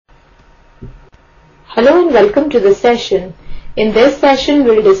Hello and welcome to the session. In this session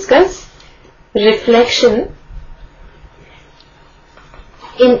we'll discuss reflection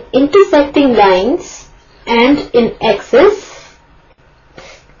in intersecting lines and in axis.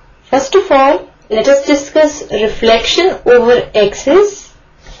 First of all, let us discuss reflection over axis.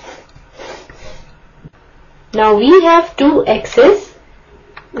 Now we have two axes,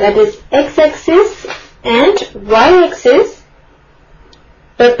 that is x-axis and y-axis,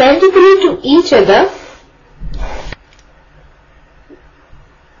 perpendicular to each other.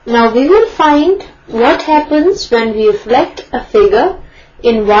 Now we will find what happens when we reflect a figure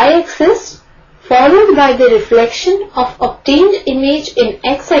in y-axis followed by the reflection of obtained image in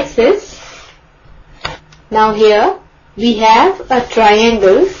x-axis. Now here we have a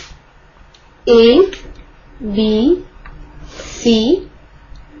triangle A, B, C.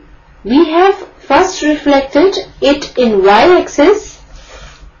 We have first reflected it in y-axis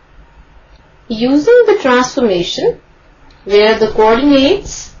using the transformation where the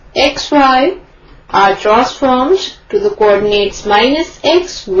coordinates x, y are transformed to the coordinates minus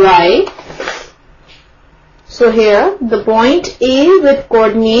x, y. So here the point A with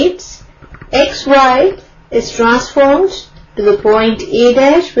coordinates x, y is transformed to the point A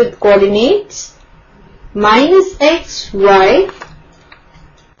dash with coordinates minus x, y,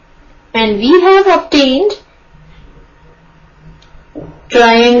 and we have obtained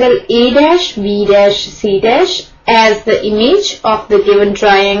triangle A dash, B dash, C dash as the image of the given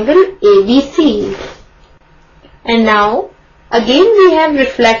triangle ABC. And now again we have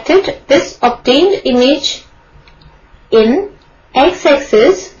reflected this obtained image in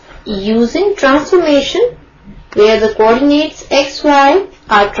x-axis using transformation where the coordinates x, y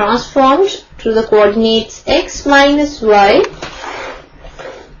are transformed to the coordinates x minus y.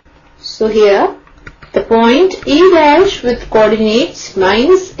 So here the point A dash with coordinates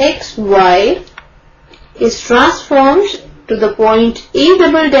minus x, y is transformed to the point A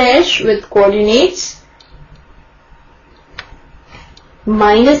double dash with coordinates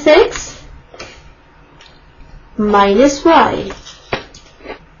minus x minus y.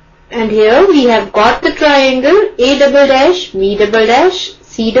 And here we have got the triangle A double dash, B double dash,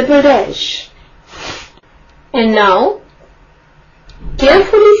 C double dash. And now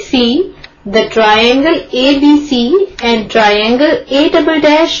carefully see the triangle ABC and triangle A double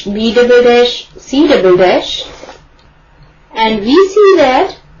dash, B double dash, C double dash, and we see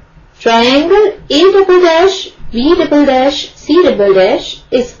that triangle A double dash, B double dash, C double dash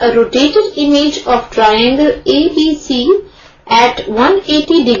is a rotated image of triangle ABC at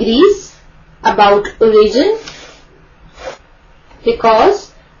 180 degrees about origin,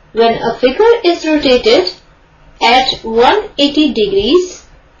 because when a figure is rotated at 180 degrees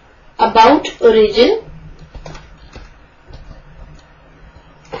about origin,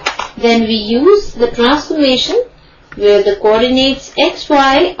 then we use the transformation where the coordinates x,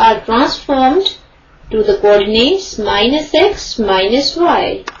 y are transformed to the coordinates minus x minus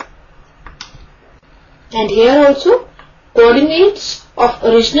y. And here also coordinates of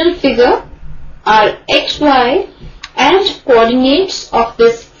original figure are x, y, and coordinates of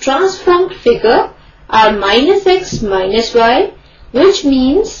this transformed figure are minus x minus y, which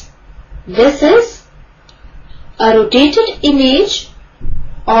means this is a rotated image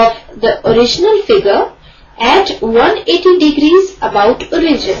of the original figure at 180 degrees about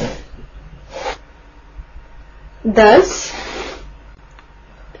origin. Thus,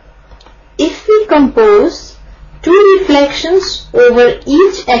 if we compose two reflections over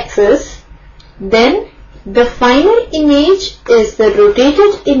each axis, then the final image is the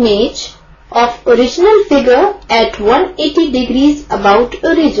rotated image of original figure at 180 degrees about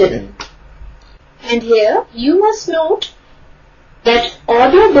origin. And here you must note that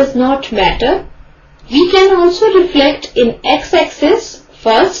order does not matter. We can also reflect in x-axis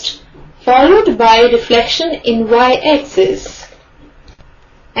first, followed by reflection in y-axis.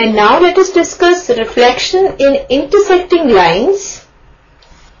 And now let us discuss reflection in intersecting lines.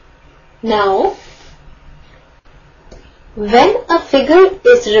 Now, when a figure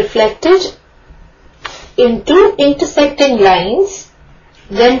is reflected in two intersecting lines,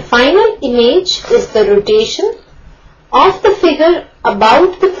 then final image is the rotation of the figure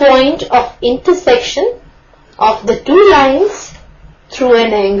about the point of intersection of the two lines through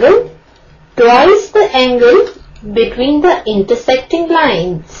an angle twice the angle between the intersecting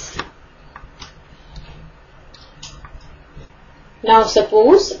lines. Now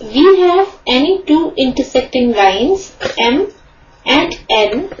suppose we have any two intersecting lines M and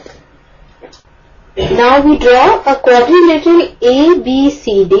N. Now we draw a quadrilateral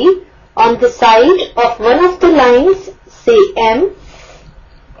ABCD on the side of one of the lines, say M.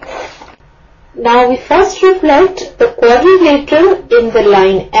 Now we first reflect the quadrilateral in the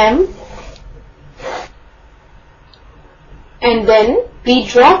line M, and then we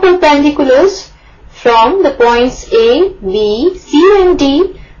draw perpendiculars from the points A, B, C and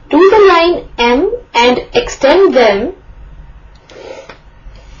D to the line M and extend them.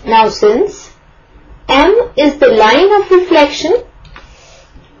 Now since M is the line of reflection,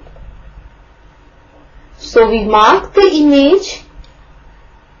 so we mark the image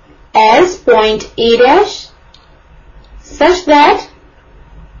as point A dash such that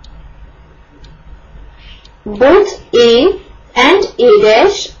both A and A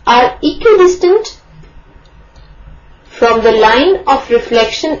dash are equidistant from the line of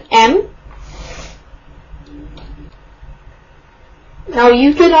reflection M. Now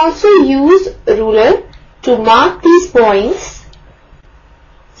you can also use a ruler to mark these points.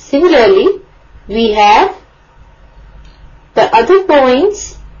 Similarly, we have the other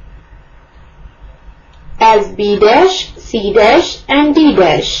points as B dash, C dash and D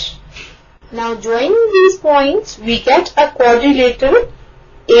dash. Now joining these points, we get a quadrilateral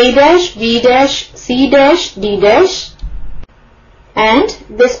A dash, B dash, C dash, D dash, and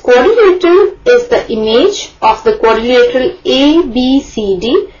this quadrilateral is the image of the quadrilateral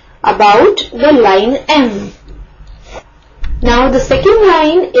ABCD about the line M. Now the second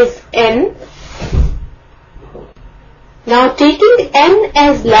line is N. Now taking N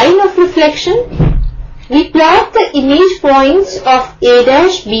as line of reflection, we plot the image points of A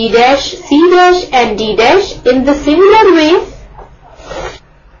dash, B dash, C dash and D dash in the similar way,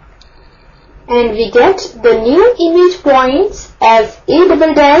 and we get the new image points as A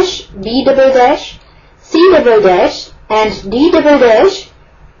double dash, B double dash, C double dash and D double dash.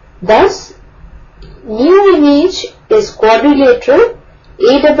 Thus, new image is quadrilateral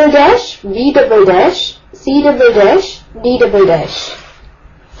A double dash, B double dash, C double dash, D double dash.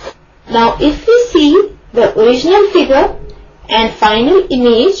 Now if we see the original figure and final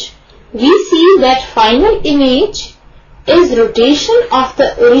image, we see that final image is rotation of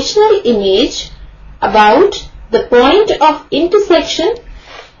the original image about the point of intersection.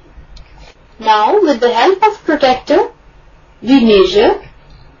 Now with the help of protractor, we measure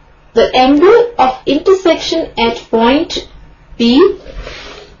the angle of intersection at point P,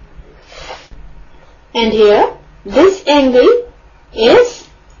 and here this angle is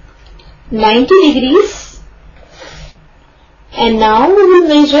 90 degrees, and now we will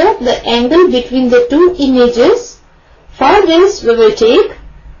measure the angle between the two images. For this we will take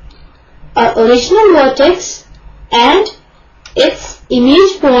an original vertex and its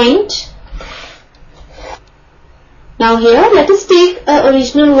image point. Now here let us take an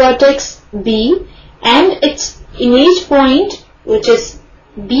original vertex B and its image point, which is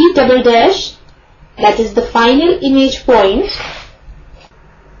B double dash, that is the final image point.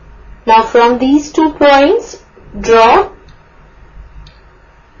 Now from these 2 points, draw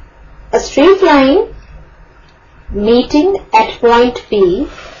a straight line meeting at point P.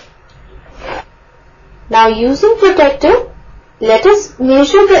 Now using protractor, let us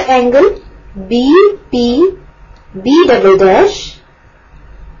measure the angle BP, B double dash,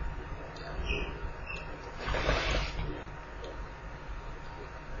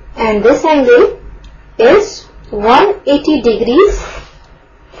 and this angle is 180 degrees.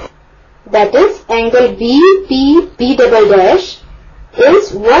 That is, angle BP, B double dash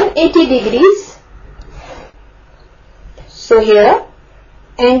is 180 degrees. So here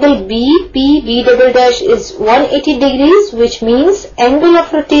angle BP, B double dash is 180 degrees, which means angle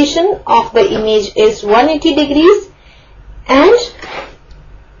of rotation of the image is 180 degrees, and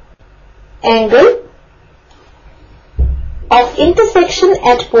angle of intersection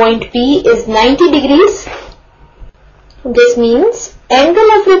at point P is 90 degrees. This means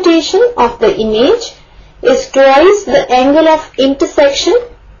angle of rotation of the image is twice the angle of intersection,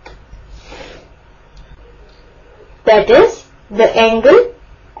 that is, the angle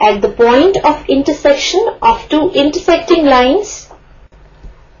at the point of intersection of two intersecting lines.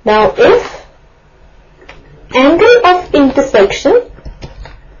 Now if angle of intersection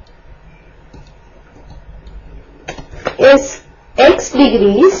is x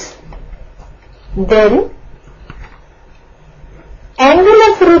degrees, then angle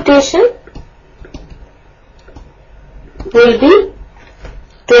of rotation will be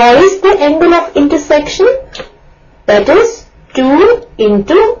twice the angle of intersection, that is 2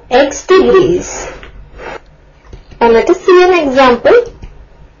 into x degrees. Now let us see an example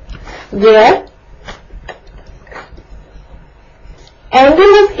where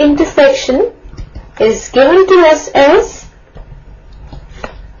angle of intersection is given to us as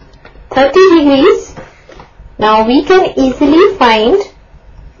 30 degrees. Now we can easily find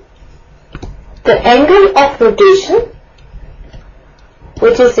the angle of rotation,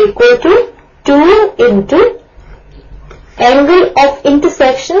 which is equal to 2 into angle of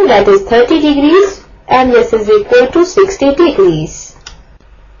intersection, that is 30 degrees, and this is equal to 60 degrees.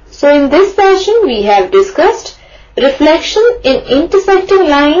 So in this session we have discussed reflection in intersecting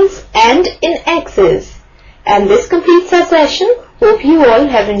lines and in axes. And this completes our session. Hope you all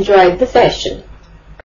have enjoyed the session.